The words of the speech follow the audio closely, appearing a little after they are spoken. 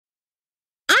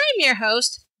your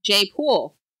host,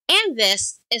 Jaye, and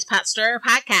this is Potstirrer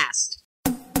Podcast.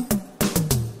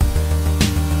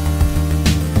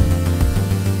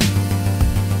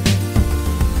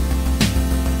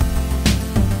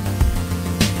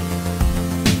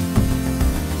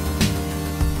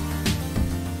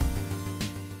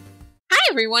 Hi,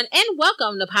 everyone, and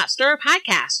welcome to Potstirrer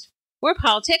Podcast, where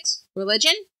politics,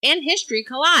 religion, and history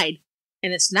collide,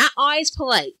 and it's not always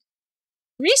polite.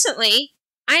 Recently,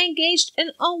 I engaged in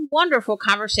a wonderful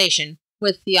conversation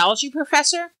with theology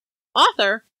professor,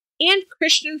 author, and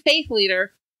Christian faith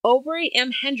leader Obery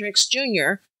M. Hendricks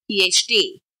Jr.,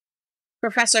 Ph.D.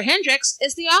 Professor Hendricks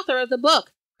is the author of the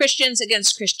book Christians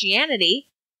Against Christianity: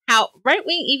 How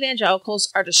Right-Wing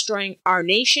Evangelicals Are Destroying Our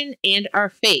Nation and Our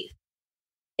Faith.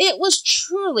 It was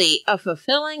truly a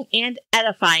fulfilling and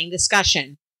edifying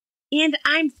discussion, and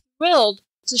I'm thrilled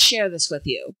to share this with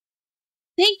you.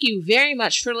 Thank you very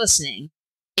much for listening.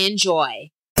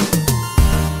 Enjoy.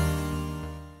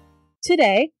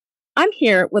 Today, I'm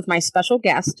here with my special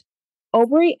guest,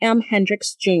 Obery M.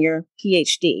 Hendricks Jr.,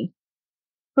 Ph.D.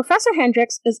 Professor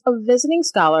Hendricks is a visiting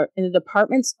scholar in the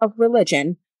departments of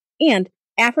religion and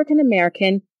African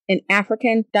American and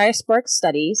African diasporic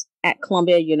studies at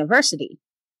Columbia University.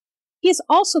 He is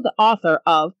also the author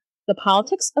of The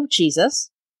Politics of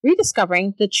Jesus,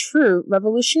 Rediscovering the True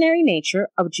Revolutionary Nature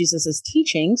of Jesus'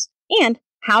 Teachings and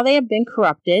How They Have Been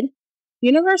Corrupted,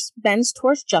 Universe Bends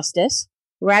Towards Justice,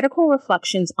 Radical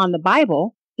Reflections on the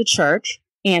Bible, the Church,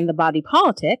 and the Body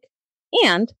Politic,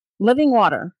 and Living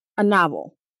Water, a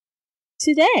novel.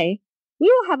 Today, we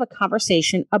will have a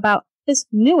conversation about his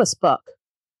newest book,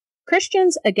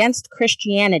 Christians Against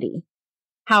Christianity: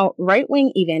 How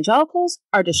Right-Wing Evangelicals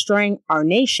Are Destroying Our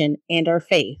Nation and Our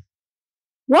Faith.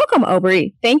 Welcome,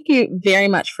 Obery. Thank you very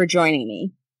much for joining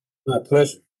me. My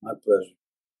pleasure. My pleasure.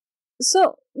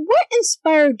 So, what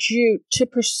inspired you to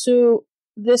pursue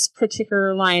this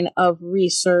particular line of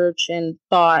research and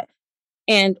thought,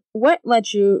 and what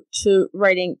led you to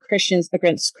writing Christians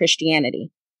Against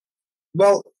Christianity?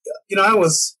 Well, I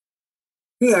was,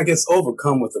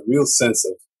 overcome with a real sense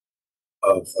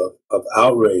of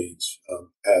outrage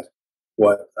at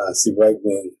what I see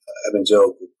right-wing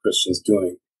evangelical Christians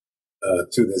doing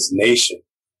to this nation,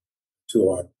 to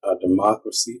our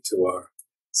democracy, to our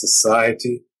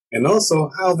society, and also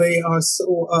how they are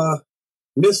so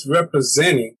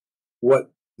misrepresenting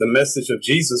what the message of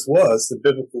Jesus was, the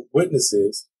biblical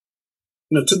witnesses,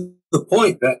 to the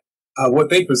point that what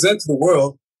they present to the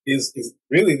world is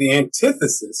really the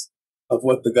antithesis of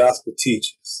what the gospel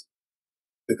teaches.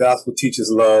 The gospel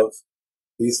teaches love.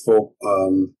 These folk,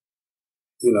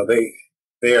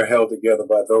 they are held together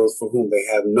by those for whom they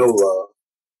have no love,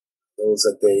 those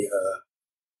that they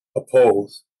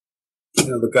oppose.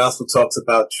 The gospel talks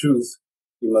about truth.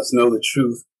 You must know the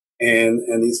truth.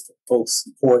 And these folks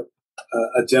support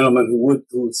a gentleman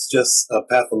who's just a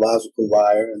pathological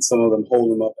liar, and some of them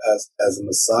hold him up as a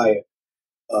messiah,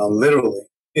 literally.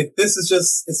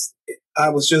 I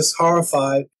was just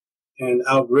horrified and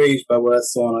outraged by what I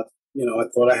saw, and I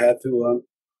thought I had to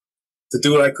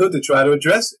do what I could to try to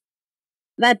address it.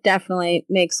 That definitely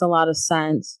makes a lot of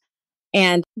sense,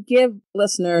 and give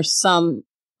listeners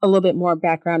a little bit more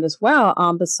background as well.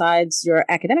 Besides your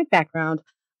academic background,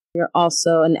 you're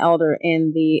also an elder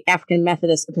in the African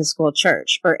Methodist Episcopal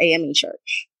Church, or AME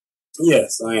Church.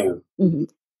 Yes, I am. Mm-hmm.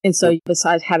 And so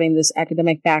besides having this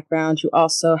academic background, you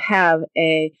also have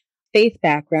a faith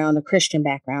background, a Christian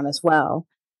background as well.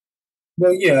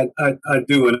 Well, yeah, I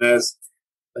do. And as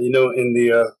in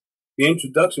the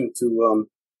introduction to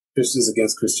Christians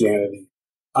Against Christianity,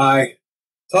 I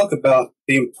talk about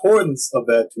the importance of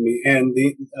that to me, and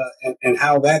and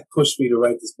how that pushed me to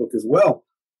write this book as well.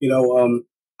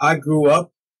 I grew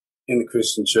up in the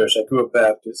Christian church. I grew up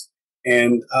Baptist,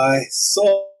 and I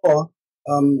saw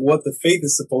what the faith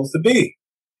is supposed to be.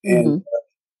 And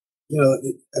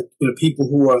people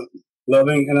who are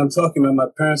loving, and I'm talking about my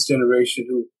parents' generation,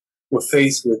 who were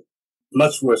faced with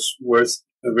much worse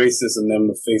racism than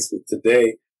we're faced with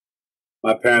today.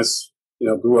 My parents,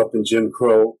 grew up in Jim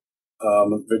Crow,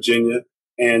 Virginia,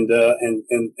 and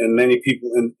many people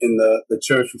in the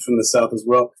church were from the South as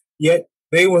well. Yet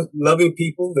they were loving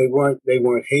people. They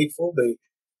weren't hateful.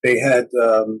 They had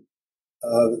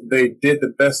they did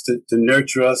the best to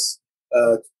nurture us,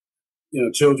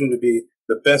 children, to be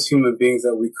the best human beings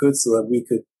that we could, so that we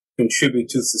could contribute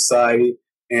to society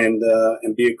and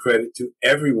be a credit to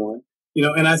everyone.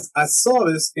 And I saw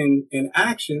this in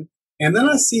action. And then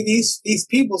I see these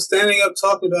people standing up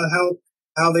talking about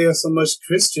how they are so much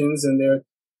Christians, and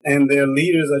their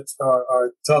leaders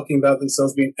are talking about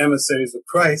themselves being emissaries of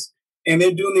Christ, and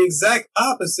they're doing the exact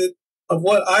opposite of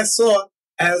what I saw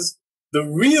as the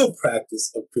real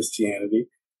practice of Christianity.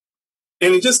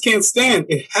 And it just can't stand.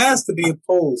 It has to be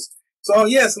opposed. So,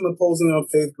 yes, I'm opposing it on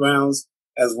faith grounds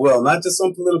as well, not just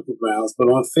on political grounds, but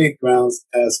on faith grounds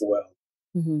as well.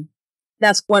 Mm-hmm.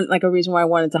 That's a reason why I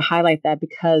wanted to highlight that,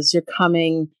 because you're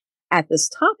coming at this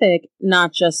topic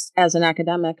not just as an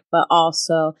academic, but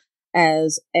also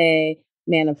as a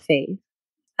man of faith.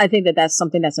 I think that that's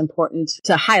something that's important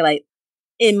to highlight.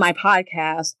 In my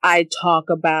podcast, I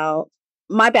talk about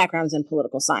my background's in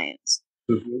political science.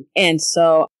 Mm-hmm. And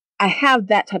so I have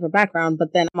that type of background,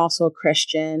 but then I'm also a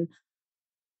Christian.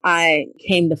 I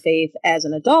came to faith as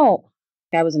an adult.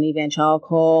 I was an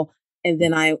evangelical, and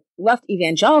then I left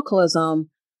evangelicalism,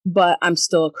 but I'm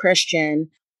still a Christian.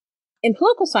 In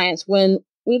political science, when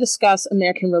we discuss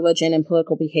American religion and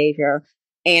political behavior,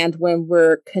 and when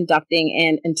we're conducting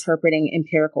and interpreting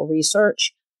empirical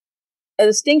research, a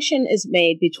distinction is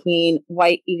made between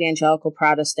white evangelical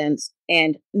Protestants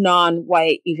and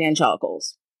non-white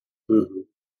evangelicals. Mm-hmm.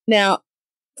 Now,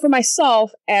 for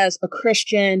myself as a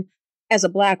Christian, as a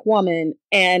Black woman,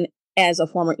 and as a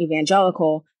former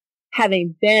evangelical,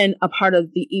 having been a part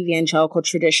of the evangelical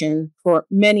tradition for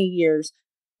many years,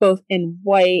 both in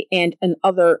white and in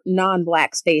other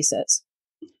non-Black spaces,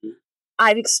 mm-hmm.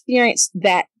 I've experienced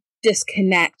that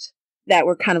disconnect that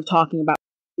we're kind of talking about.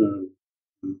 Mm-hmm.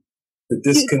 The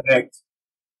disconnect.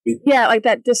 Yeah, like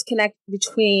that disconnect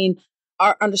between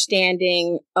our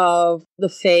understanding of the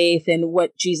faith and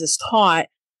what Jesus taught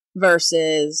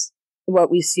versus what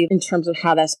we see in terms of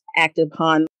how that's acted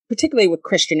upon, particularly with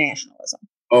Christian nationalism.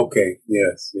 Okay,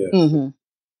 yes. Mm-hmm.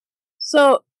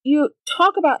 So you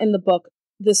talk about in the book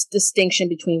this distinction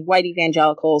between white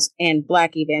evangelicals and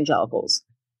Black evangelicals,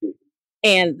 mm-hmm.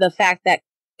 and the fact that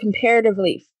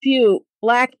comparatively few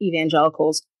Black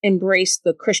evangelicals embrace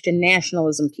the Christian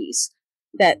nationalism piece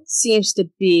that seems to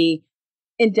be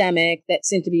endemic, that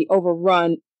seems to be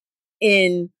overrun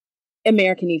in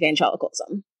American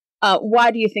evangelicalism. Why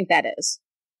do you think that is?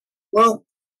 Well,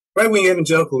 right-wing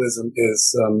evangelicalism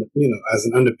is, as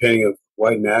an underpinning of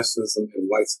white nationalism and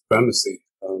white supremacy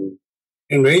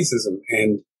and racism,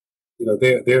 and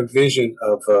their vision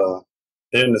of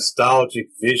their nostalgic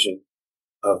vision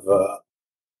of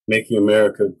making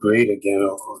America great again,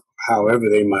 or however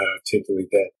they might articulate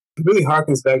that, it really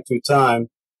harkens back to a time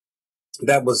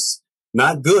that was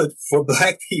not good for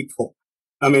Black people.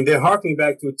 I mean, they're harkening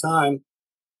back to a time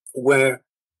where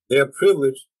their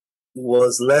privilege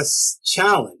was less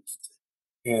challenged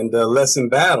and less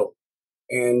embattled.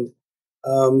 And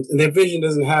their vision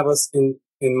doesn't have us in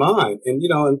mind. And,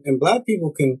 and Black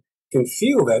people can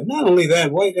feel that. Not only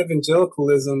that, white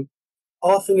evangelicalism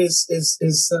often is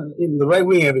the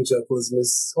right-wing evangelicalism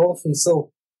is often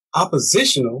so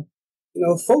oppositional.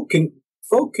 Folk can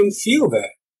feel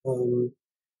that.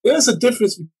 There's a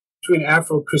difference between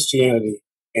Afro-Christianity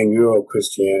and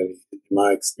Euro-Christianity, in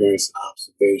my experience and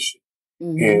observation.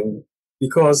 Mm-hmm. And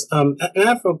because in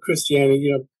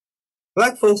Afro-Christianity,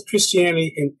 Black folks'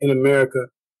 Christianity in America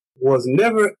was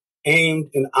never aimed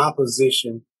in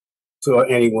opposition to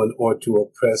anyone or to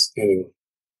oppress anyone.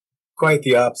 Quite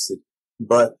the opposite.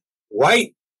 But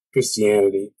white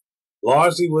Christianity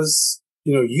largely was,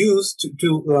 used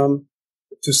to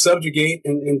subjugate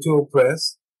and to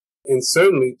oppress, and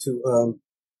certainly to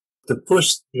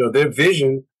push, their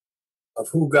vision of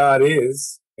who God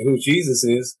is and who Jesus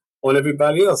is on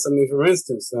everybody else. I mean, for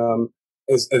instance,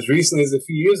 as recently as a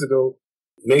few years ago,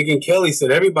 Megyn Kelly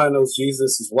said everybody knows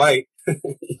Jesus is white.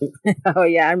 Oh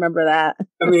yeah, I remember that.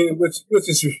 I mean, which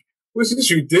is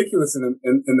ridiculous in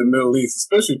the Middle East,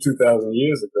 especially 2,000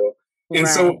 years ago. And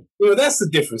right. So that's the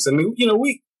difference. I mean,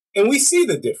 we see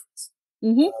the difference,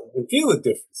 mm-hmm. And feel the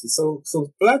difference. And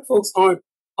so Black folks aren't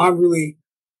really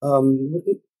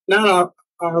not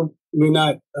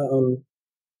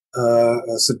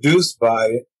seduced by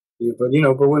it, but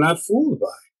we're not fooled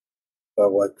by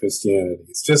white Christianity.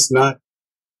 It's just not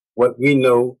what we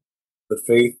know the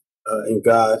faith in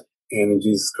God and in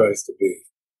Jesus Christ to be.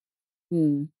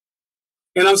 Mm.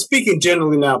 And I'm speaking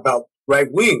generally now about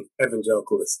right-wing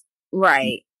evangelicalism.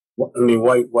 Right. I mean,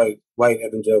 white right-wing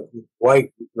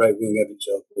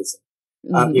evangelicalism.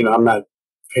 Mm-hmm. I'm not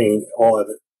painting all of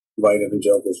it white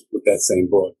evangelicals with that same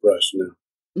broad brush now.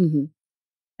 Mm-hmm.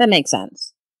 That makes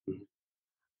sense.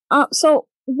 Mm-hmm. So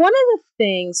one of the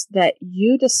things that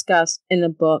you discuss in the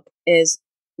book is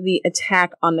the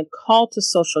attack on the call to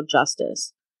social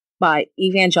justice by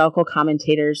evangelical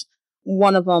commentators.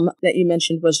 One of them that you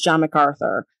mentioned was John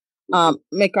MacArthur.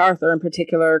 MacArthur in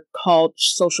particular called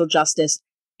social justice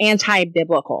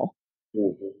anti-biblical.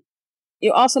 Mm-hmm.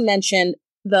 You also mentioned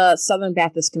the Southern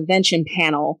Baptist Convention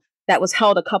panel that was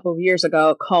held a couple of years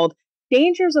ago called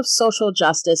Dangers of Social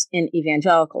Justice in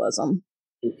Evangelicalism.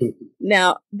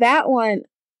 Now, that one,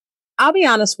 I'll be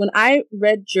honest, when I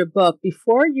read your book,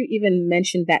 before you even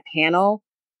mentioned that panel,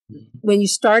 when you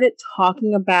started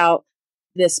talking about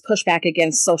this pushback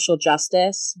against social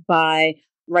justice by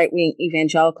right-wing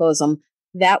evangelicalism,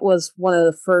 that was one of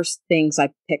the first things I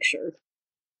pictured.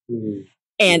 Mm-hmm.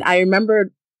 And I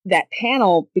remember that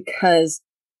panel because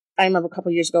I remember a couple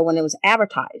of years ago when it was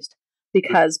advertised,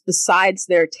 because besides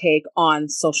their take on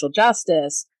social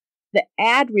justice, the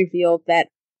ad revealed that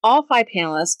all 5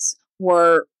 panelists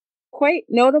were quite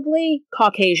notably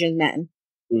Caucasian men.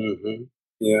 Mm-hmm.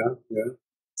 Yeah.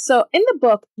 So in the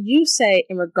book, you say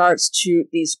in regards to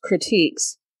these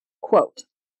critiques, quote,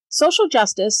 social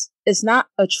justice is not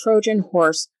a Trojan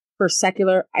horse for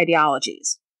secular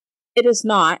ideologies. It is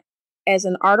not, as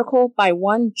an article by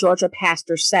one Georgia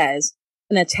pastor says,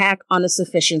 an attack on the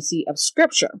sufficiency of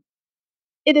Scripture.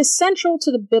 It is central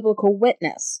to the biblical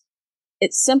witness.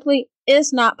 It simply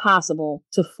is not possible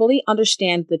to fully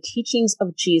understand the teachings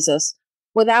of Jesus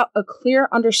without a clear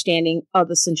understanding of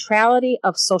the centrality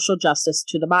of social justice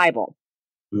to the Bible.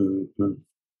 Mm-hmm.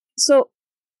 So,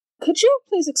 could you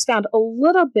please expound a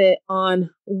little bit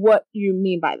on what you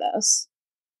mean by this?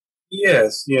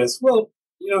 Yes. Well,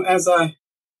 as I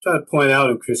try to point out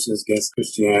in Christians Against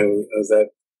Christianity, is that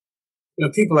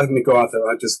people like MacArthur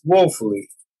are just woefully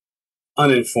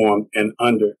uninformed and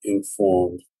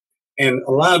underinformed, and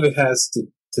a lot of it has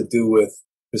to do with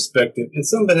perspective, and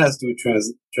some of it has to do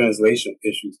with translation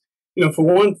issues. For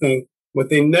one thing, what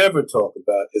they never talk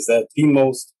about is that the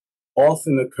most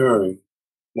often occurring,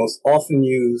 most often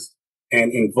used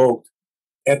and invoked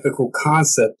ethical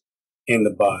concept in the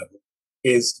Bible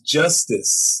is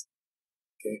justice.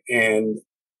 Okay? And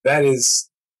that is,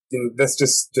 that's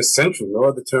just central. No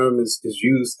other term is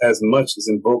used as much, as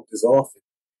invoked as often.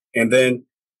 And then,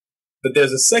 but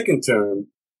there's a second term,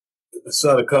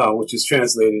 sadaqah, which is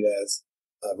translated as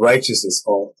righteousness,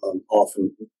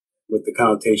 often with the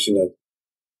connotation of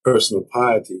personal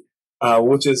piety,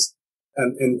 which is,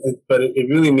 but it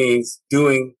really means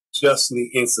doing justly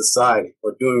in society,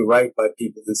 or doing right by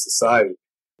people in society.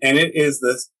 And it is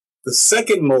the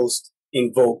second most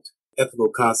invoked ethical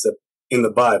concept in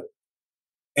the Bible.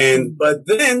 And, but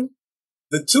then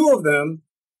the two of them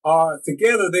are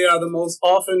together, they are the most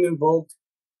often invoked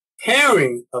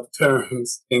pairing of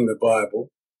terms in the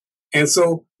Bible. And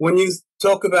so when you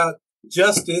talk about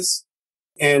justice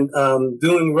and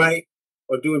doing right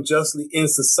or doing justly in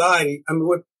society, I mean,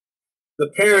 what the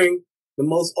pairing, the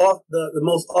most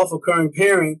often occurring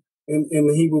pairing in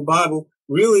the Hebrew Bible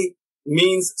really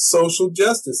means social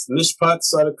justice. Mishpat,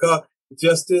 sadaqah,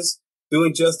 justice,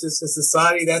 doing justice in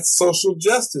society, that's social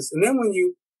justice. And then when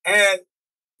you add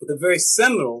the very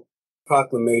seminal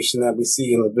proclamation that we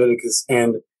see in Leviticus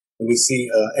and we see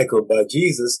echoed by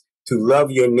Jesus, to love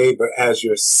your neighbor as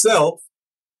yourself,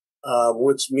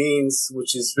 which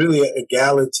is really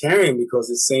egalitarian, because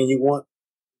it's saying you want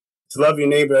to love your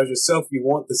neighbor as yourself. You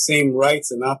want the same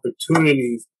rights and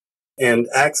opportunities and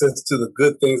access to the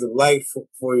good things of life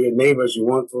for your neighbors you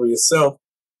want for yourself.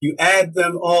 You add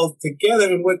them all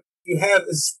together, and what you have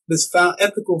is this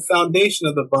ethical foundation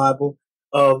of the Bible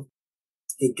of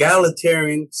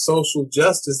egalitarian social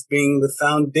justice being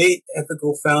the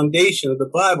ethical foundation of the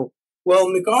Bible. Well,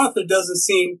 MacArthur doesn't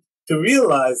seem to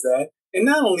realize that. And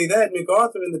not only that,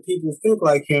 MacArthur and the people who think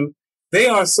like him, they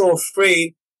are so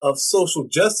afraid of social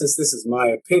justice, this is my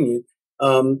opinion,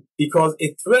 because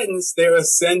it threatens their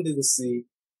ascendancy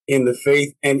in the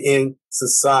faith and in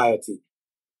society.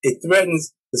 It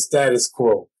threatens the status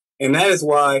quo. And that is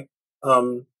why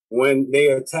when they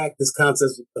attack this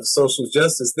concept of social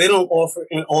justice, they don't offer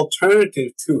an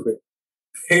alternative to it.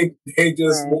 They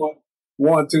just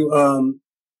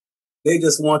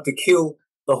want to kill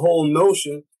the whole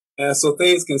notion, so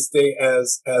things can stay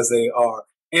as they are.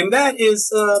 And that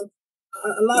is, I'm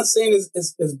not saying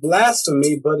it's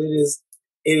blasphemy, but it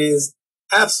is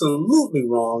absolutely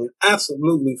wrong,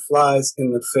 absolutely flies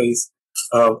in the face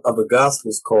of the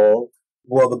gospel's call.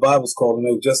 Well, the Bible's call to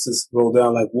make justice roll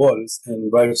down like waters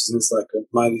and righteousness like a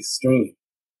mighty stream.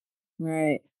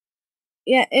 Right.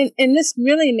 Yeah, and this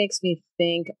really makes me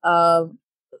think of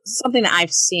something that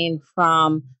I've seen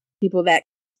from people that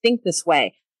think this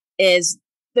way, is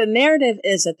the narrative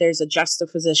is that there's a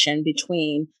juxtaposition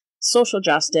between social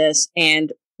justice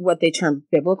and what they term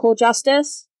biblical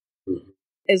justice,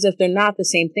 as if they're not the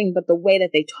same thing. But the way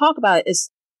that they talk about it is,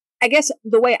 I guess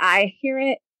the way I hear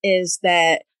it is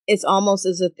that it's almost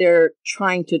as if they're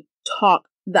trying to talk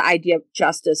the idea of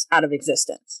justice out of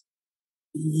existence.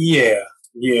 Yeah.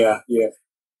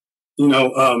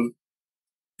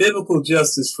 Biblical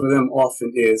justice for them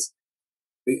often is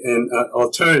an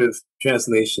alternative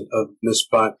translation of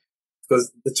mishpat,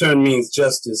 because the term means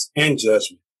justice and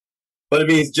judgment. But it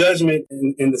means judgment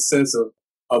in the sense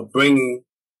of bringing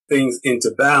things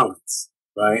into balance,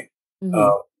 right? Mm-hmm.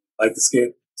 Like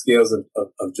the scales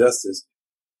of justice.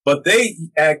 But they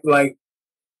act like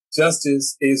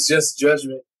justice is just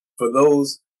judgment for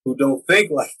those who don't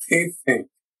think like they think.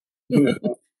 You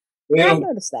know? I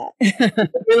noticed that.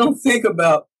 They don't think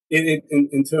about it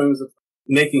in terms of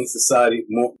making society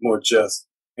more just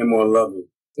and more loving.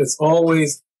 It's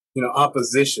always,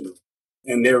 oppositional.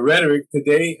 And their rhetoric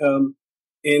today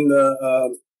in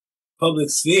the public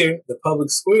sphere, the public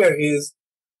square it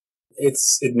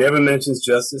never mentions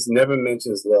justice, never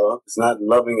mentions love. It's not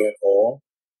loving at all.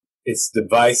 It's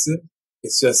divisive.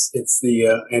 It's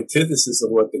the antithesis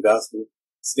of what the gospel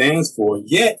stands for.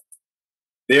 Yet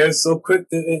they're so quick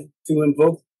to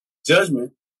invoke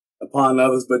judgment upon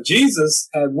others. But Jesus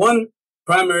had one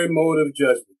primary mode of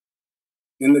judgment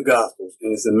in the Gospels,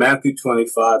 and it's in Matthew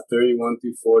 25, 31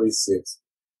 through 46.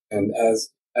 And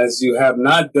as you have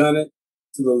not done it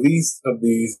to the least of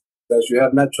these, as you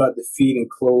have not tried to feed and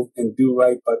clothe and do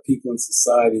right by people in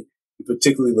society, and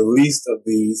particularly the least of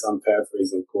these, I'm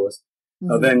paraphrasing, of course,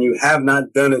 then you have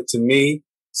not done it to me,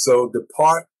 so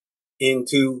depart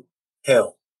into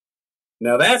hell.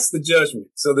 Now that's the judgment.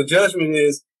 So the judgment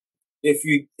is if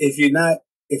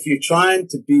you're trying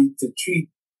to treat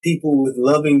people with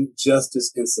loving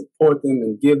justice and support them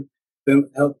and give them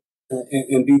help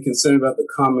and be concerned about the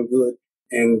common good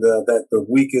and that the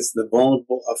weakest, the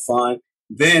vulnerable are fine,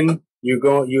 then you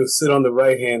sit on the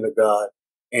right hand of God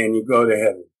and you go to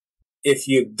heaven. If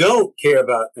you don't care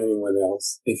about anyone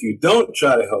else, if you don't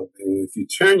try to help anyone, if you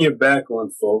turn your back on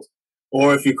folks,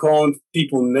 or if you're calling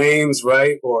people names,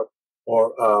 right, or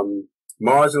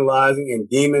marginalizing and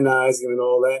demonizing and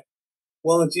all that,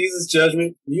 well, in Jesus'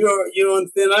 judgment, you're on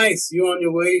thin ice. You're on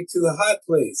your way to the hot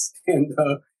place, and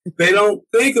they don't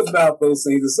think about those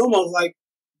things. It's almost like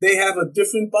they have a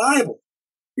different Bible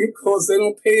because they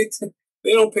don't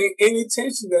pay any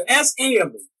attention to that. Ask any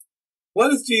of them,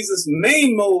 what is Jesus'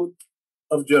 main mode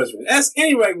of judgment? Ask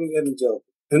any right-wing evangelical,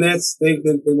 and they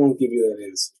won't give you that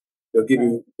answer. They'll give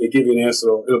you an answer,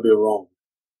 or it'll be wrong.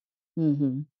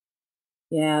 Mm-hmm.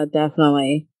 Yeah,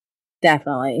 definitely.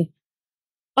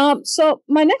 So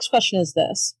my next question is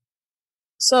this.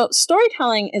 So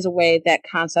storytelling is a way that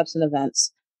concepts and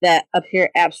events that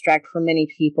appear abstract for many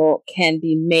people can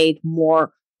be made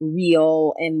more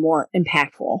real and more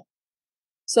impactful.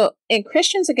 So in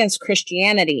Christians Against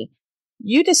Christianity,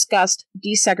 you discussed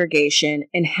desegregation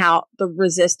and how the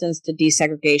resistance to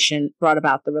desegregation brought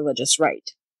about the religious right.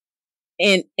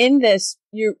 And in this,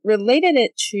 you related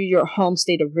it to your home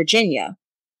state of Virginia,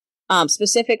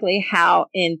 specifically how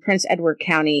in Prince Edward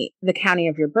County, the county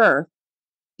of your birth,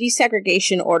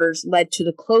 desegregation orders led to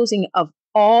the closing of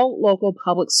all local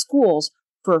public schools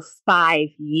for 5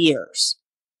 years.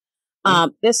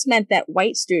 This meant that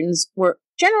white students were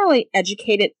generally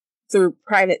educated through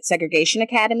private segregation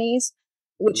academies,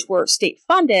 which were state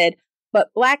funded,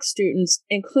 but Black students,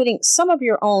 including some of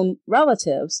your own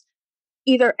relatives,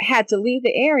 either had to leave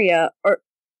the area or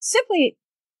simply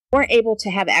weren't able to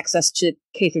have access to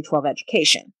K through 12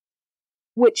 education,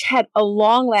 which had a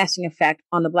long-lasting effect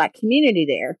on the Black community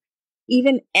there,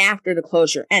 even after the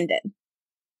closure ended.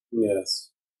 Yes.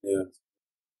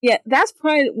 Yeah, that's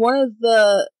probably one of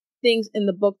the things in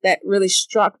the book that really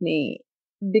struck me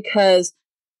because,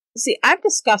 see, I've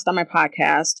discussed on my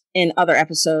podcast in other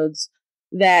episodes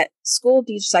that school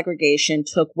desegregation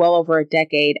took well over a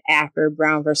decade after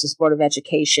Brown versus Board of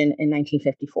Education in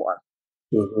 1954.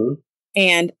 Mm-hmm.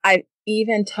 And I've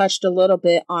even touched a little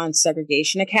bit on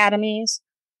segregation academies,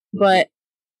 but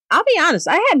I'll be honest,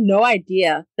 I had no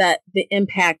idea that the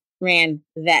impact ran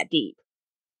that deep.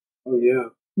 Oh, yeah.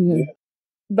 Mm-hmm. Yeah.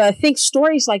 But I think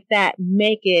stories like that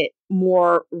make it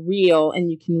more real, and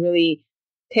you can really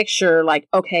picture like,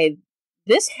 okay,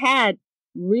 this had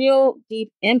real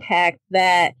deep impact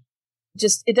that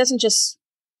it doesn't just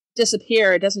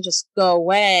disappear. It doesn't just go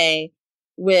away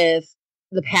with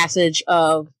the passage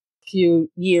of few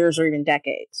years or even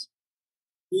decades.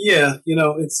 Yeah,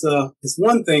 it's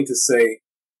one thing to say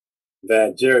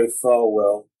that Jerry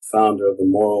Falwell, founder of the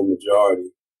Moral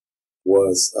Majority,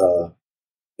 was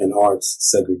an arts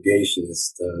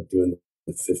segregationist during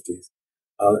the 50s.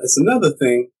 It's another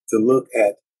thing to look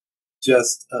at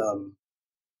just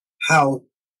how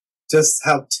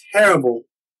terrible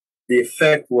the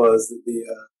effect was,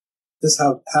 just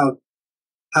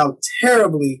how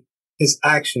terribly his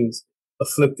actions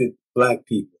afflicted Black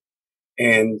people.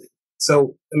 And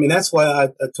so, that's why I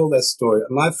told that story.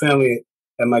 My family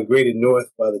had migrated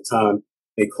north by the time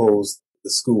they closed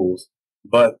the schools.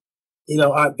 But, there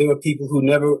were people who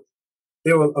never,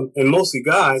 and mostly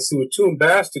guys who were too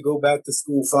embarrassed to go back to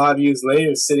school 5 years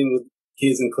later, sitting with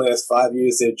kids in class 5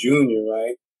 years their junior,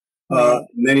 right?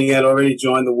 Many had already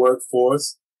joined the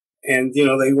workforce, and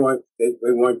they weren't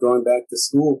going back to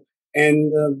school.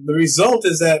 And the result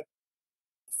is that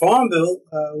Farmville,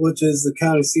 which is the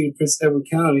county seat of Prince Edward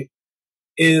County,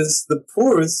 is the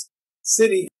poorest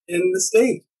city in the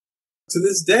state to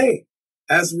this day.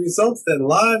 As a result, that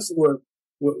lives were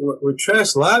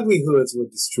trashed, livelihoods were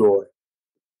destroyed,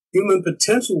 human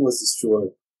potential was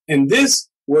destroyed, and this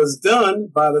was done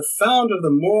by the founder of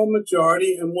the moral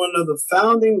majority and one of the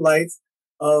founding lights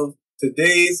of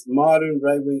today's modern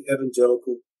right-wing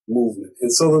evangelical movement.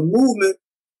 And so the movement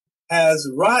has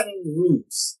rotten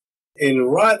roots in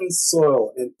rotten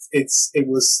soil, and it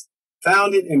was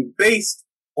founded and based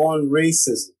on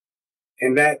racism,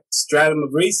 and that stratum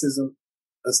of racism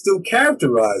still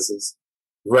characterizes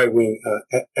right-wing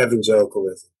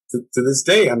evangelicalism to this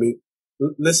day. I mean,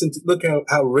 look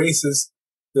how racist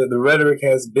the rhetoric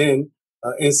has been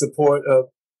in support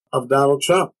of Donald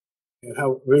Trump, and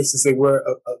how racist they were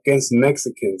against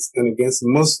Mexicans and against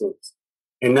Muslims,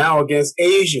 and now against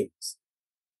Asians.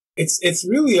 It's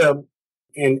really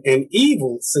an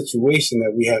evil situation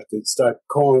that we have to start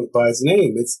calling it by its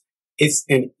name. It's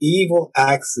an evil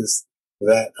axis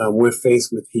that we're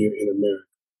faced with here in America.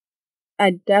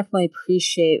 I definitely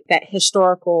appreciate that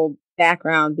historical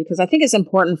background, because I think it's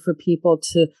important for people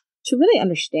to really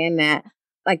understand that.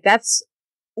 Like, that's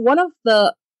one of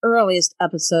the earliest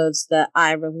episodes that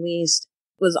I released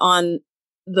was on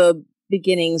the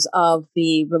beginnings of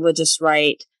the religious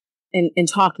right, and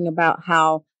talking about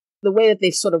how the way that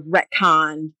they've sort of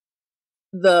retconned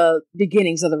the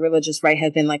beginnings of the religious right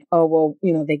has been like, oh, well,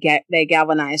 they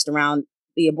galvanized around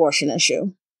the abortion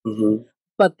issue. Mm-hmm.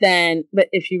 But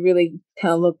if you really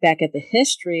kind of look back at the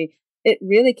history, it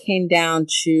really came down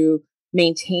to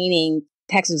maintaining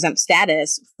tax exempt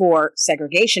status for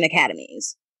segregation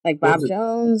academies, like Bob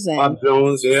Jones. Bob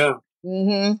Jones, yeah.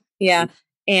 Mm-hmm, yeah.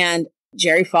 And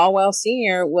Jerry Falwell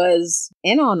Sr. was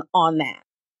in on that.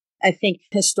 I think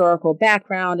historical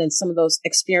background and some of those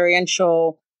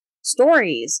experiential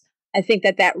stories, I think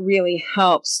that really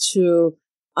helps to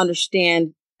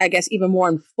understand, I guess, even more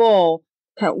in full,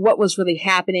 kind of what was really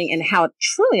happening and how it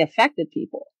truly affected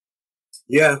people.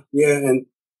 Yeah. And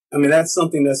I mean, that's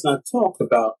something that's not talked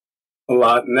about a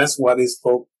lot. And that's why these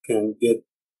folk can get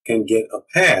a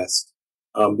pass,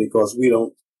 because we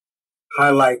don't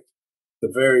highlight the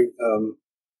very,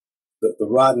 the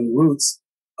rotten roots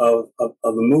of the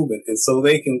movement. And so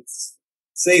they can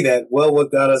say that, well,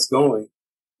 what got us going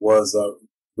was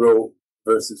Roe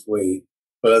versus Wade.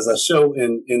 But as I show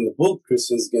in the book,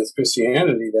 Christians Against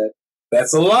Christianity,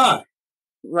 that's a lie.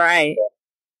 Right.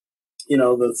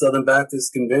 The Southern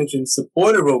Baptist Convention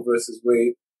supported Roe versus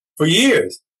Wade for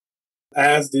years,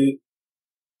 as did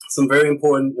some very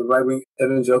important right-wing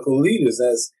evangelical leaders.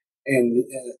 As I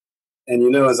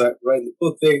write in the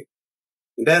book,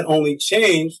 that only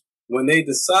changed when they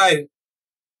decided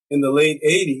in the late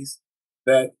 80s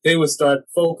that they would start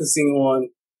focusing on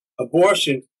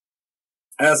abortion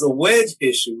as a wedge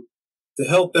issue to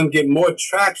help them get more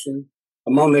traction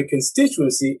among their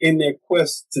constituency in their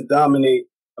quest to dominate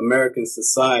American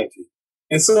society.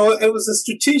 And so it was a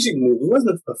strategic move. It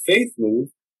wasn't a faith move,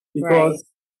 because,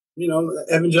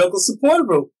 evangelicals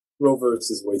supported Roe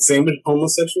versus Wade. Same with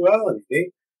homosexuality.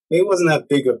 They wasn't that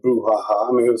big a brouhaha.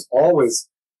 I mean, it was always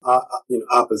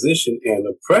opposition and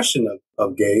oppression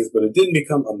of gays, but it didn't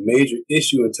become a major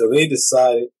issue until they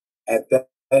decided at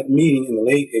that meeting in the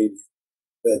late 80s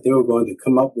that they were going to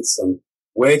come up with some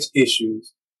wedge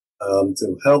issues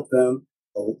to help them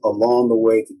along the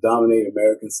way to dominate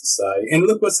American society. And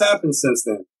look what's happened since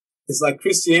then. It's like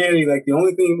Christianity, like the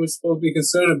only thing we're supposed to be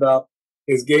concerned about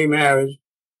is gay marriage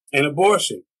and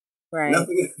abortion. Right.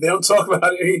 Nothing. They don't talk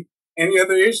about any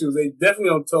other issues. They definitely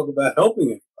don't talk about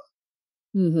helping it.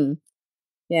 Mm-hmm.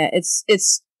 Yeah,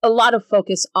 it's a lot of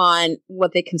focus on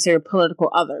what they consider political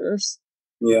others.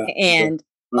 Yeah. And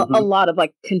mm-hmm. a lot of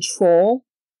like control,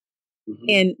 mm-hmm.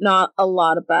 and not a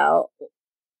lot about,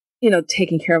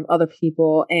 taking care of other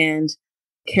people and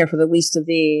care for the least of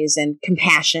these and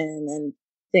compassion and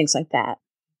things like that.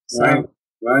 So,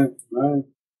 Right.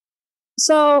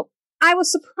 So I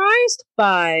was surprised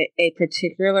by a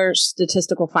particular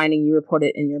statistical finding you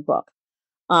reported in your book,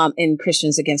 in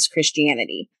Christians Against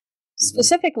Christianity. Mm-hmm.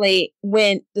 Specifically,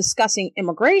 when discussing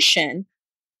immigration,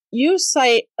 you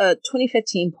cite a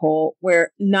 2015 poll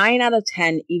where 9 out of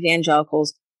 10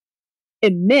 evangelicals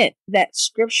admit that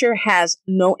Scripture has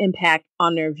no impact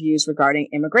on their views regarding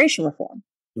immigration reform.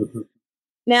 Mm-hmm.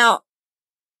 Now,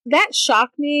 that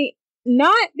shocked me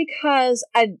not because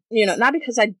not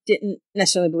because I didn't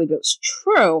necessarily believe it was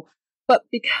true, but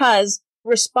because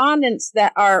respondents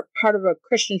that are part of a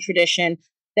Christian tradition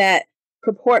that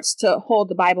purports to hold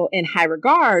the Bible in high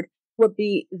regard would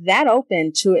be that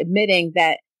open to admitting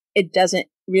that it doesn't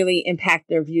really impact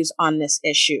their views on this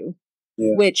issue,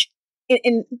 which,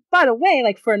 and by the way,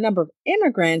 like for a number of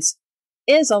immigrants,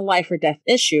 is a life or death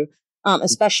issue,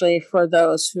 especially for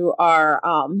those who are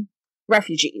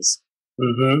refugees.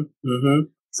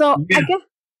 So I guess,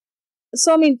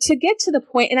 so I mean, to get to the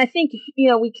point, and I think,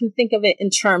 we can think of it in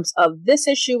terms of this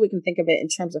issue. We can think of it in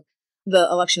terms of the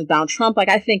election of Donald Trump. Like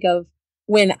I think of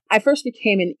when I first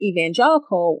became an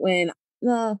evangelical when,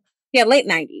 late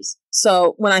 90s.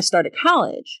 So when I started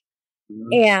college.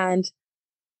 And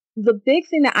the big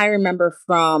thing that I remember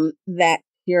from that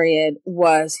period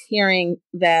was hearing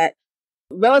that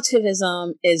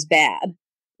relativism is bad,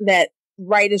 that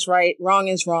right is right, wrong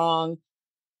is wrong.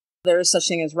 There is such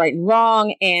thing as right and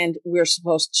wrong, and we're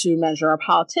supposed to measure our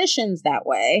politicians that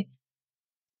way.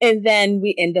 And then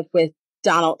we end up with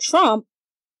Donald Trump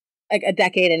like a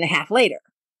decade and a half later.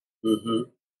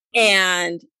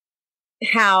 And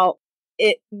how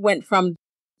it went from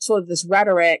sort of this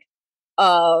rhetoric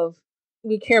of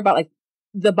we care about like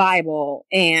the Bible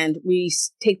and we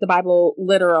take the Bible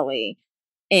literally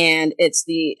and it's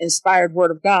the inspired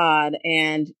word of God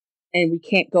and we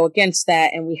can't go against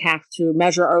that and we have to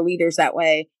measure our leaders that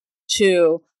way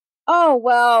to, oh,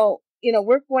 well,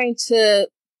 we're going to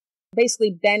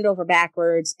basically bend over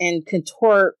backwards and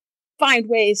contort, find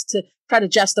ways to try to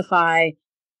justify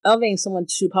elevating someone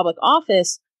to public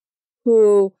office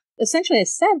who essentially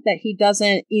has said that he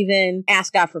doesn't even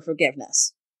ask God for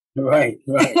forgiveness. Right.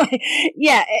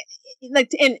 Yeah.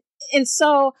 And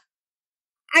so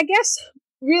I guess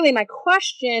really my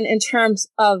question in terms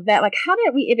of that, like, how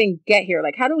did we even get here?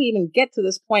 Like, how do we even get to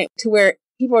this point to where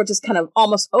people are just kind of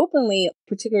almost openly,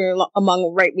 particularly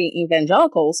among right-wing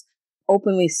evangelicals,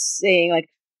 openly saying like,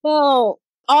 well,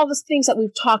 all the things that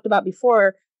we've talked about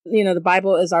before, the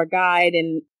Bible is our guide.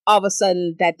 And all of a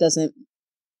sudden that doesn't,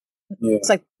 it's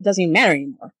like, doesn't even matter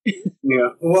anymore.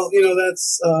 Well,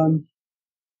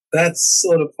 that's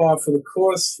sort of par for the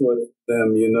course for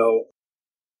them,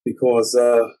 because,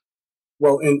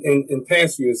 in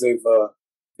past years, they've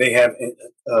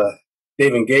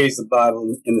engaged the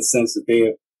Bible in the sense that they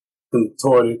have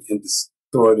contorted and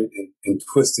distorted and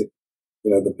twisted,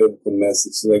 the biblical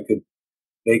message. So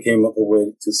they came up with a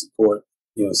way to support,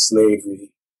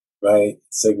 slavery, right,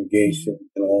 segregation,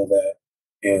 and all that,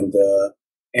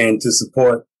 and to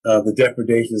support the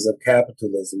depredations of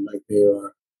capitalism, like they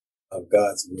are of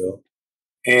God's will.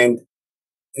 And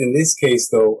in this case,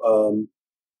 though,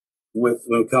 when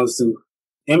it comes to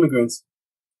immigrants,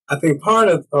 I think part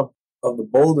of the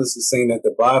boldness of saying that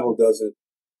the Bible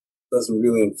doesn't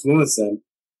really influence them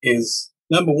is,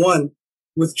 number one,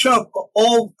 with Trump,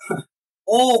 all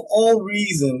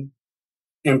reason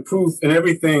and proof and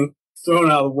everything thrown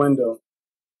out the window,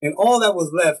 and all that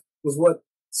was left was what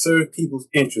served people's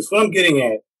interests. What I'm getting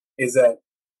at is that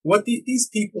what these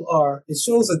people are, it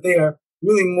shows that they are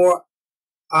really more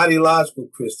ideological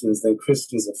Christians than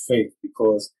Christians of faith,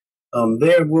 because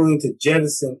they're willing to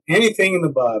jettison anything in the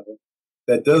Bible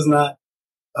that does not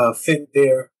fit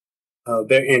their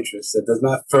interests, that does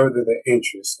not further their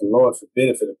interests, and Lord forbid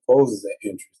if it opposes their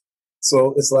interests.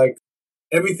 So it's like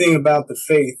everything about the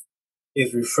faith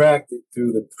is refracted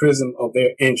through the prism of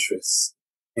their interests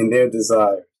and their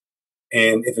desires.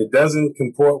 And if it doesn't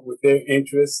comport with their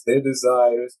interests, their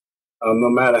desires, no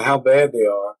matter how bad they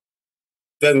are,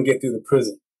 doesn't get through the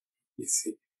prism, you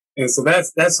see. And so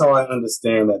that's how I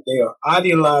understand that. They are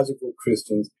ideological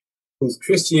Christians whose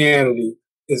Christianity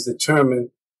is determined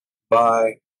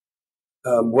by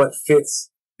what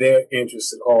fits their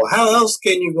interests at all. How else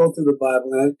can you go through the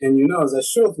Bible? And as I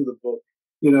show through the book,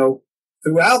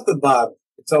 throughout the Bible,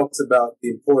 it talks about the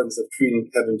importance of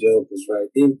treating evangelicals right.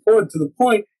 The important to the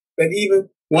point that even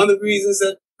one of the reasons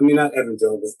that, not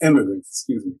evangelicals, immigrants,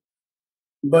 excuse me.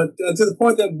 But to the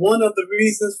point that one of the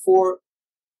reasons for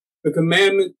the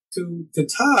commandment to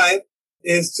tithe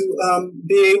is to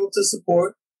be able to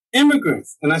support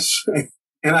immigrants. And I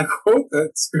quote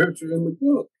that scripture in the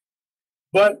book.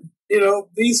 But,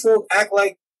 these folks act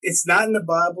like it's not in the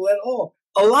Bible at all.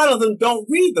 A lot of them don't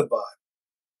read the Bible.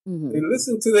 Mm-hmm. They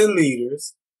listen to their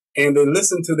leaders and they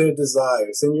listen to their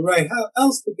desires. And you're right. How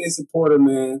else could they support a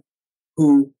man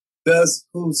who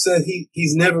said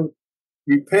he's never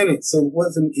repented? So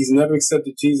he's never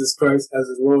accepted Jesus Christ as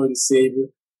his Lord and Savior.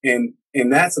 And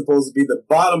that's supposed to be the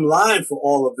bottom line for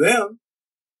all of them.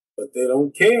 But they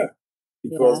don't care.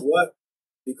 Because what?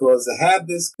 Because to have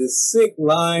this sick,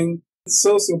 lying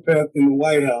sociopath in the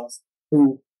White House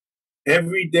who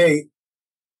every day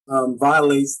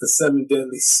violates the 7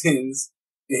 deadly sins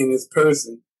in his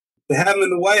person, to have him in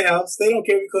the White House, they don't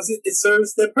care because it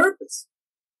serves their purpose.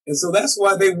 And so that's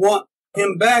why they want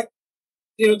him back,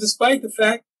 despite the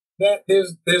fact that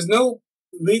there's no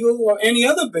legal or any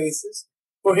other basis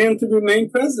for him to remain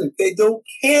president. They don't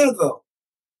care, though.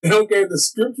 They don't care if the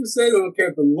scriptures say, they don't care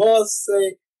if the laws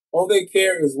say. All they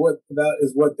care is what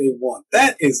they want.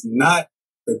 That is not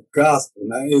the gospel,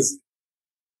 now is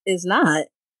it? Is not.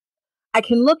 I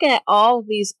can look at all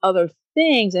these other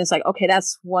things and it's like, okay,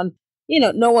 that's one,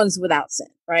 no one's without sin,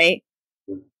 right?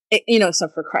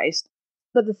 Except for Christ.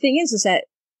 But the thing is that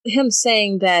him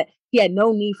saying that he had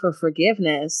no need for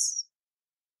forgiveness.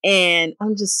 And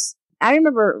I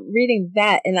remember reading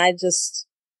that and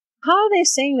how are they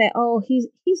saying that? Oh, he's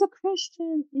a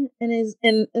Christian and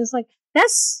it's like,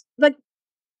 that's like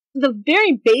the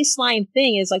very baseline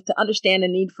thing is like to understand the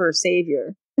need for a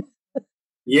savior.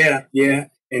 Yeah.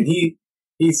 And he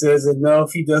says that no,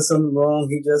 if he does something wrong,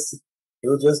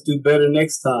 he'll just do better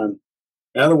next time.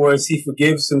 In other words, he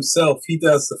forgives himself. He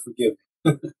does the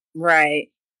forgiving. Right.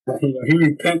 He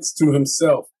repents to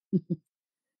himself.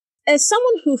 As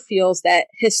someone who feels that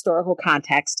historical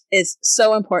context is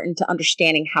so important to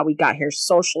understanding how we got here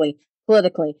socially,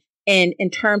 politically, and in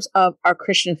terms of our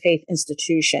Christian faith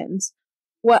institutions,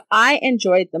 what I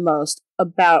enjoyed the most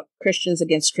about Christians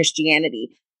Against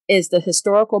Christianity is the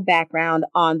historical background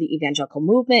on the evangelical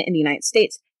movement in the United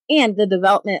States and the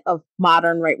development of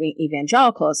modern right-wing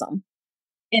evangelicalism.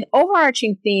 An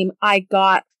overarching theme I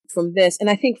got from this, and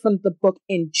I think from the book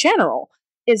in general,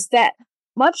 is that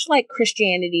much like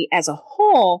Christianity as a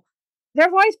whole, there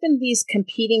have always been these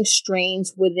competing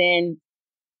strains within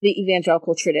the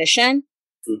evangelical tradition.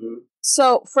 Mm-hmm.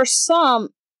 So for some,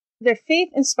 their faith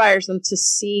inspires them to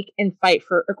seek and fight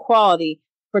for equality,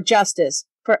 for justice,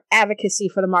 for advocacy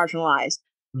for the marginalized,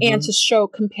 mm-hmm. and to show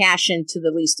compassion to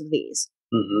the least of these.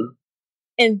 Mm-hmm.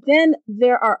 And then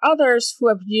there are others who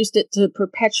have used it to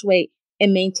perpetuate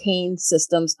and maintain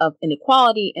systems of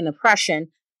inequality and oppression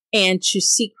and to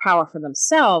seek power for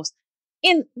themselves,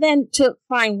 and then to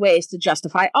find ways to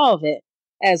justify all of it,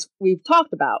 as we've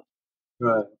talked about.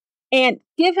 Right. And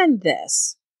given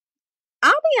this,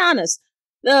 I'll be honest,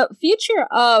 the future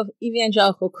of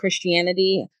evangelical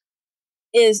Christianity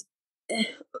is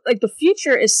like the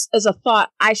future is a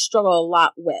thought I struggle a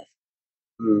lot with.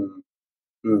 Mm.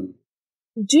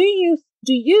 Do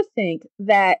you think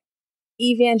that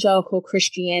evangelical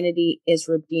Christianity is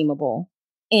redeemable?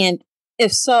 And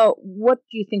if so, what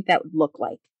do you think that would look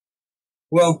like?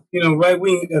 Well,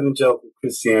 right-wing evangelical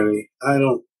Christianity, I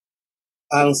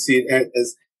don't see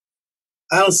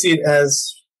it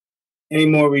as any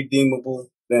more redeemable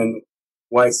than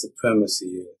white supremacy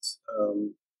is,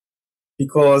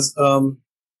 because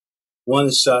one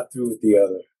is shot through with the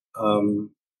other.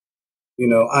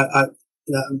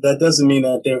 That doesn't mean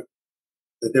that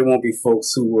there won't be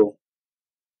folks who will.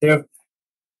 I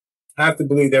have to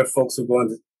believe there are folks who are going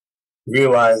to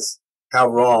realize how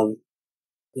wrong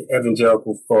the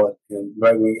evangelical thought and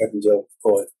right-wing evangelical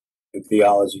thought and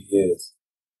theology is.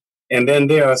 And then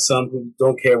there are some who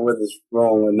don't care whether it's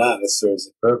wrong or not. It serves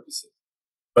their purposes.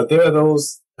 But there are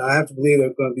those. I have to believe there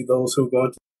are going to be those who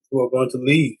are going to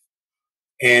leave,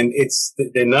 and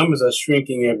their numbers are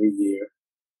shrinking every year.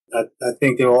 I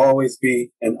think there will always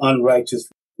be an unrighteous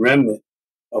remnant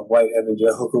of white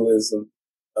evangelicalism,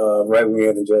 right-wing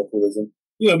evangelicalism.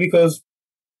 Because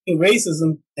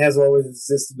racism has always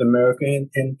existed in America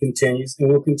and continues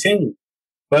and will continue.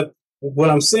 But what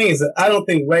I'm saying is that I don't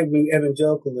think right-wing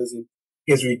evangelicalism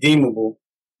is redeemable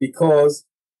because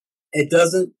it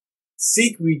doesn't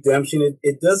seek redemption.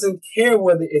 It doesn't care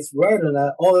whether it's right or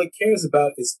not. All it cares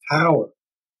about is power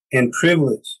and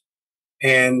privilege.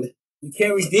 And you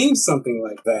can't redeem something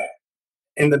like that.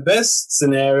 In the best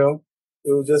scenario,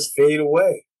 it will just fade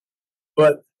away.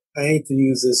 But I hate to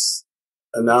use this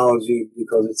analogy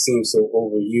because it seems so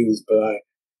overused, but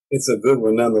it's a good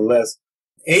one nonetheless.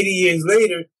 80 years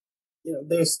later,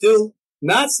 there's still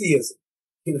Nazism,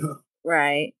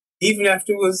 Right. Even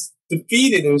after it was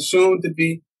defeated and shown to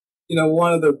be,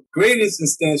 one of the greatest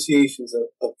instantiations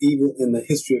of evil in the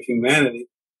history of humanity,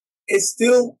 it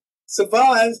still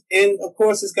survives. And of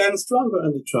course, it's gotten stronger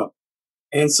under Trump.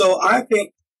 And so I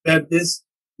think that this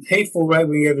hateful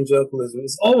right-wing evangelicalism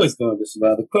is always going to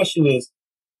survive. The question is,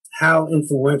 how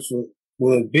influential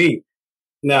will it be?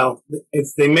 Now,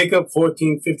 they make up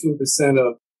 14, 15%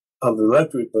 of the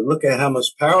electorate, but look at how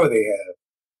much power they have.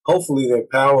 Hopefully their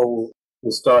power will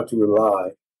start to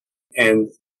rely and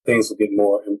things will get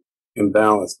more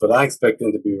imbalanced. But I expect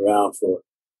them to be around for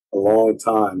a long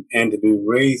time and to be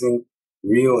raising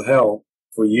real hell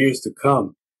for years to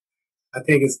come. I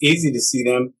think it's easy to see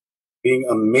them being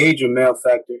a major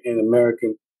malefactor in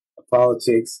American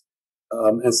politics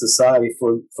and society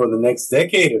for the next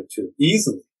decade or two,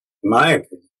 easily, in my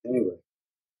opinion, anyway.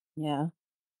 Yeah.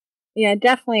 Yeah, I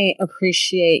definitely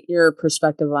appreciate your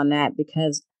perspective on that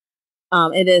because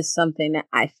it is something that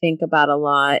I think about a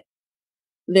lot.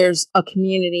 There's a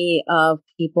community of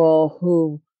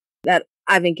people that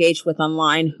I've engaged with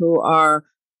online who are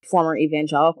former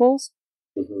evangelicals.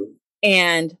 Mm-hmm.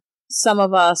 And some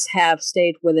of us have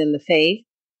stayed within the faith.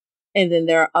 And then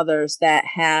there are others that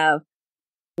have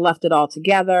left it all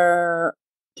together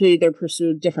to either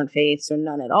pursue different faiths or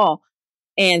none at all.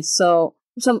 And so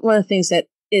one of the things that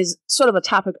is sort of a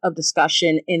topic of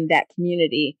discussion in that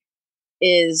community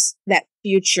is that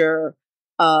future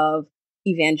of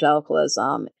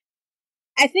evangelicalism.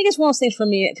 I think it's one of those things for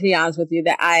me, to be honest with you,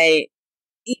 that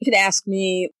you could ask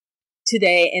me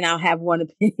today and I'll have one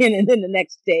opinion and then the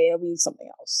next day it'll be something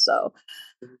else. So,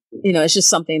 it's just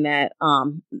something that,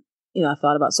 I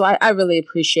thought about. So I really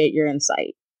appreciate your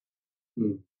insight.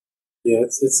 Yeah,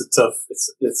 it's a tough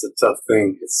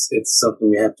thing. It's something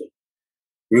we have to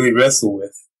really wrestle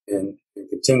with and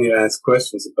continue to ask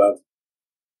questions about,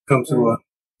 come to a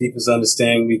deepest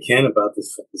understanding we can about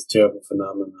this terrible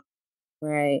phenomenon.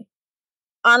 Right.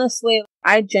 Honestly,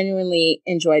 I genuinely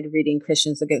enjoyed reading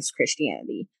Christians Against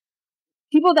Christianity.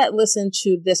 People that listen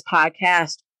to this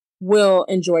podcast will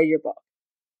enjoy your book.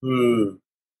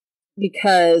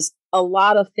 Because a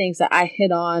lot of things that I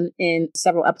hit on in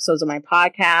several episodes of my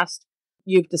podcast,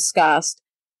 you've discussed,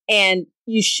 and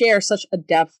you share such a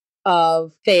depth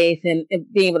of faith and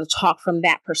being able to talk from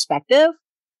that perspective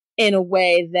in a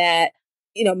way that,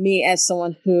 me as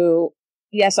someone who,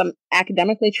 yes, I'm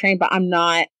academically trained, but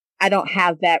I don't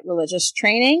have that religious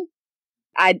training.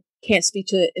 I can't speak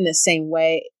to it in the same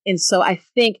way. And so I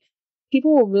think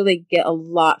people will really get a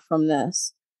lot from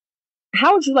this.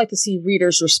 How would you like to see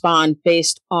readers respond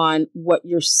based on what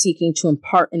you're seeking to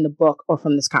impart in the book or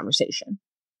from this conversation?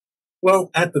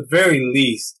 Well, at the very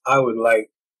least, I would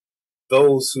like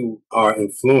those who are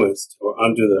influenced or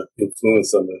under the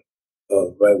influence of the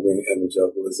right-wing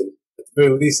evangelicalism, at the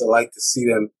very least, I'd like to see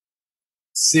them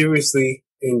seriously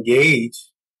engage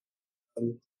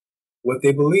what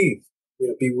they believe.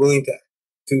 Be willing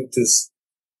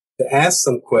to ask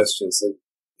some questions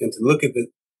and to look at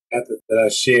that I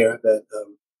share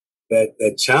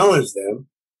that challenge them,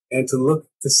 and to look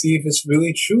to see if it's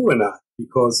really true or not.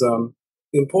 Because the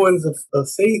importance of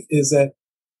faith is that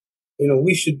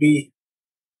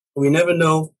we never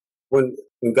know when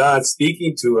God's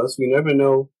speaking to us. We never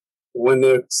know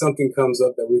when something comes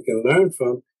up that we can learn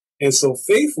from. And so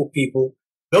faithful people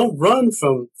don't run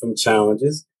from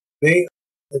challenges. They,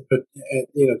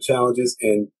 challenges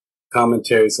and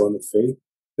commentaries on the faith,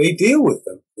 they deal with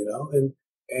them,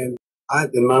 and I,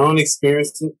 in my own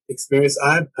experience,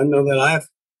 I know that I've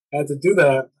had to do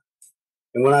that.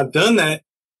 And when I've done that,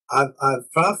 I've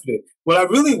profited. What I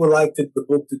really would like the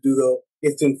book to do, though,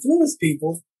 is to influence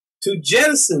people to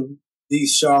jettison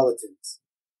these charlatans,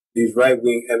 these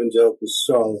right-wing evangelical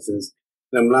charlatans.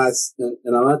 And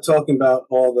I'm not talking about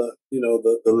all the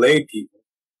lay people,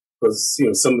 because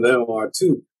some of them are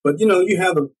too. But you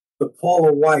have the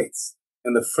Paula Whites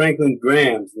and the Franklin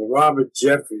Grahams, the Robert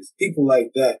Jeffries, people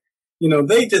like that.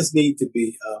 They just need to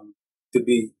be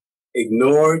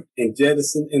ignored and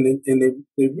jettisoned, and they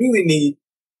really need.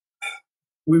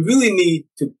 We really need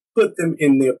to put them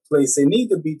in their place. They need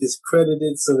to be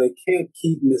discredited so they can't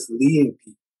keep misleading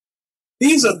people.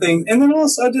 These are things, and then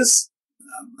also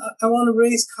I want to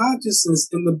raise consciousness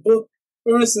in the book.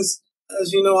 For instance,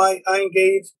 as you know, I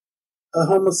engage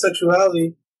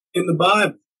homosexuality in the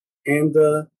Bible, and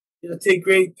take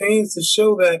great pains to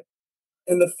show that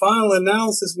in the final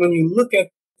analysis, when you look at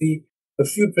the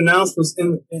few pronouncements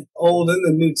in Old and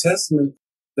the New Testament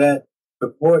that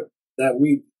purport that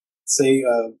we say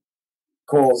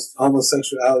calls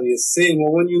homosexuality a sin,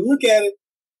 well, when you look at it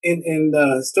in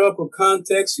historical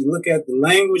context, you look at the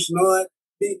language and all that,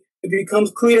 it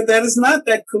becomes clear that it's not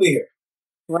that clear.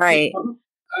 Right.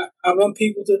 I want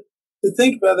people to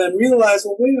think about that and realize,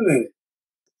 well, wait a minute.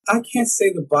 I can't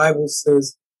say the Bible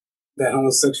says that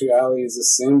homosexuality is a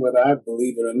sin, whether I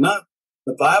believe it or not.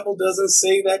 The Bible doesn't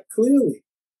say that clearly.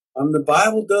 The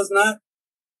Bible does not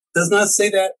say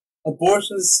that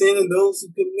abortion is sin and those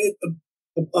who commit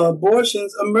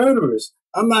abortions are murderers.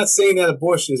 I'm not saying that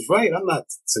abortion is right. I'm not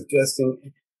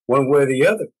suggesting one way or the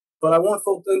other. But I want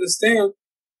folks to understand,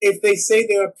 if they say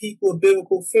there are people of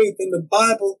biblical faith, then the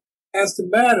Bible has to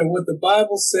matter. What the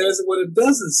Bible says and what it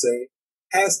doesn't say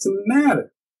has to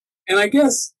matter. And I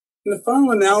guess in the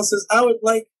final analysis, I would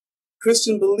like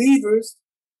Christian believers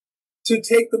to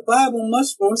take the Bible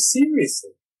much more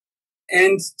seriously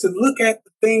and to look at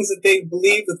the things that they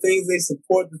believe, the things they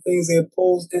support, the things they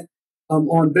oppose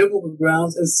on biblical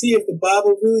grounds, and see if the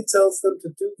Bible really tells them to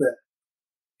do that.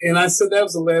 And I said that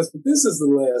was the last, but this is the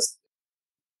last.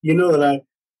 You know that I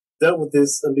dealt with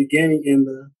this beginning in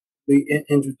the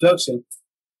introduction,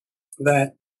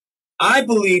 that I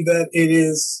believe that it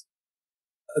is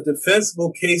a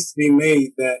defensible case to be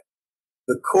made that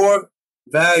the core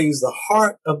values, the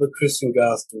heart of the Christian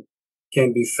gospel,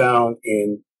 can be found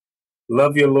in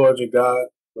love your Lord your God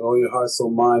with all your heart,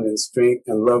 soul, mind, and strength,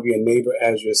 and love your neighbor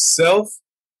as yourself.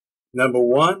 Number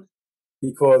one,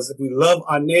 because if we love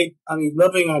our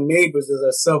loving our neighbors as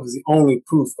ourselves is the only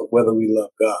proof of whether we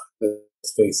love God.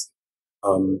 Let's face it.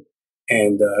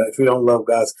 If we don't love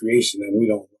God's creation, then we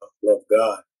don't love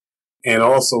God. And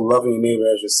also loving your neighbor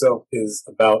as yourself is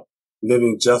about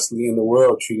living justly in the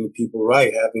world, treating people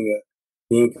right,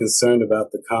 being concerned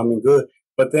about the common good.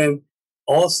 But then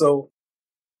also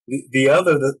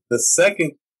the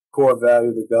second core value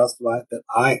of the gospel that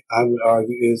I would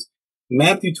argue is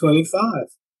Matthew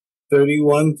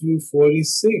 25:31 through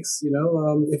 46.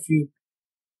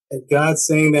 God's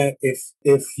saying that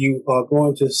if you are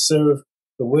going to serve,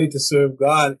 the way to serve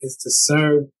God is to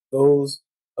serve those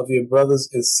of your brothers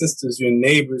and sisters, your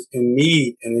neighbors in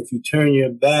need. And if you turn your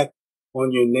back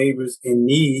on your neighbors in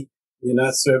need, you're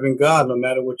not serving God, no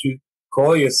matter what you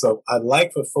call yourself. I'd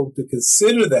like for folk to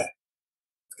consider that.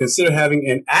 Consider having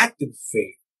an active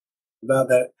faith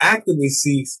that actively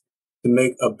seeks to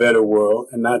make a better world,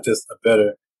 and not just a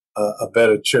better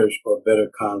church or a better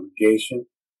congregation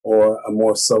or a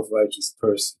more self-righteous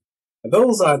person. And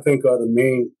those, I think, are the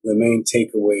main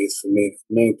takeaways for me,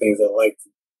 the main things I like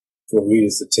for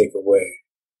readers to take away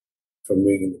from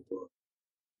reading the book.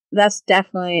 That's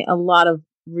definitely a lot of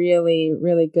really,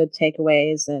 really good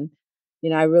takeaways. And,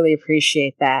 I really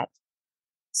appreciate that.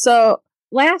 So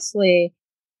lastly,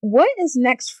 what is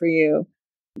next for you?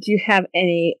 Do you have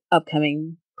any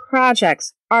upcoming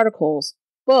projects, articles,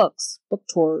 books, book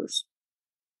tours?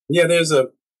 Yeah, there's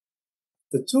the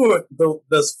tour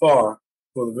thus far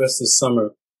for the rest of the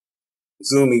summer,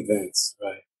 Zoom events,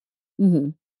 right? Mm-hmm.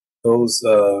 Those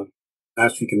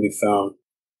actually can be found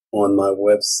on my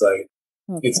website.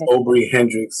 Okay. It's Obery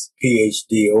Hendricks,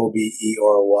 Ph.D.,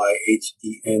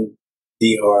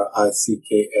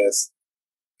 OBERYHENDRICKS,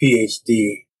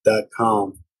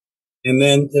 PhD.com. And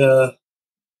then,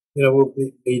 we'll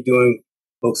be doing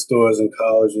bookstores and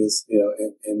colleges,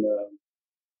 in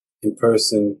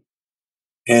person,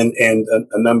 and a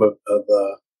number of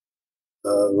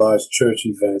large church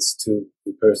events too,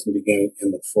 in person, beginning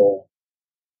in the fall.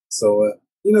 So,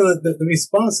 the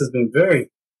response has been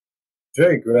very,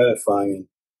 very gratifying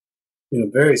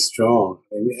and, very strong.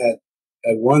 And we had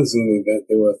one Zoom event,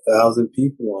 there were 1,000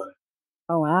 people on it.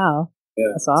 Oh, wow.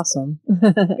 Yeah. That's awesome.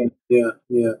 Yeah.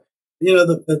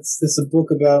 It's a book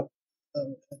about,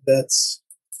 that's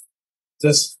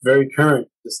just very current.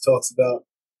 Just talks about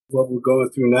what we're going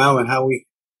through now and how we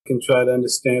can try to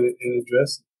understand it and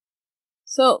address it.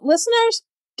 So listeners,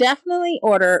 definitely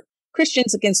order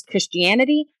Christians Against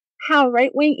Christianity, How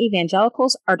Right-Wing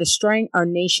Evangelicals Are Destroying Our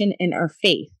Nation and Our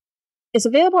Faith. It's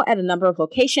available at a number of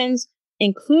locations,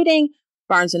 including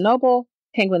Barnes & Noble,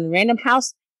 Penguin and Random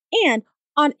House, and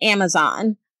on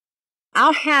Amazon.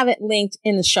 I'll have it linked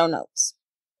in the show notes.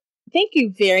 Thank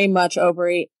you very much,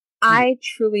 Obery. I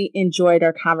truly enjoyed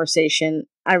our conversation.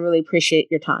 I really appreciate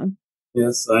your time.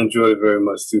 Yes, I enjoyed it very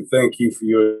much too. Thank you for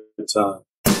your time.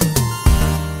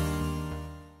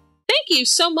 Thank you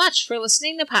so much for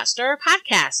listening to Potstirrer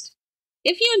Podcast.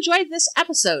 If you enjoyed this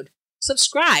episode,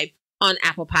 subscribe on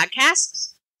Apple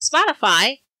Podcasts,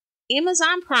 Spotify,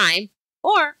 Amazon Prime,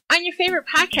 or on your favorite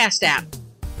podcast app.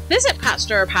 Visit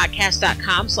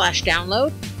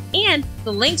potstirrerpodcast.com/download, and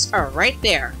the links are right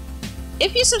there.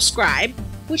 If you subscribe,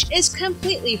 which is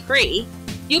completely free,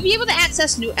 you'll be able to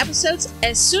access new episodes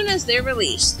as soon as they're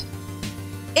released.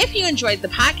 If you enjoyed the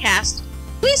podcast,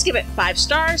 please give it 5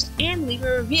 stars and leave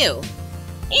a review.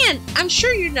 And I'm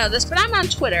sure you know this, but I'm on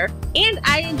Twitter, and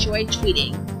I enjoy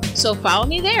tweeting. So follow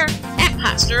me there at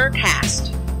Potstirrer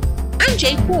Cast. I'm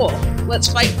Jaye. Let's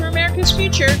fight for America's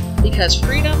future, because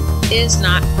freedom is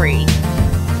not free.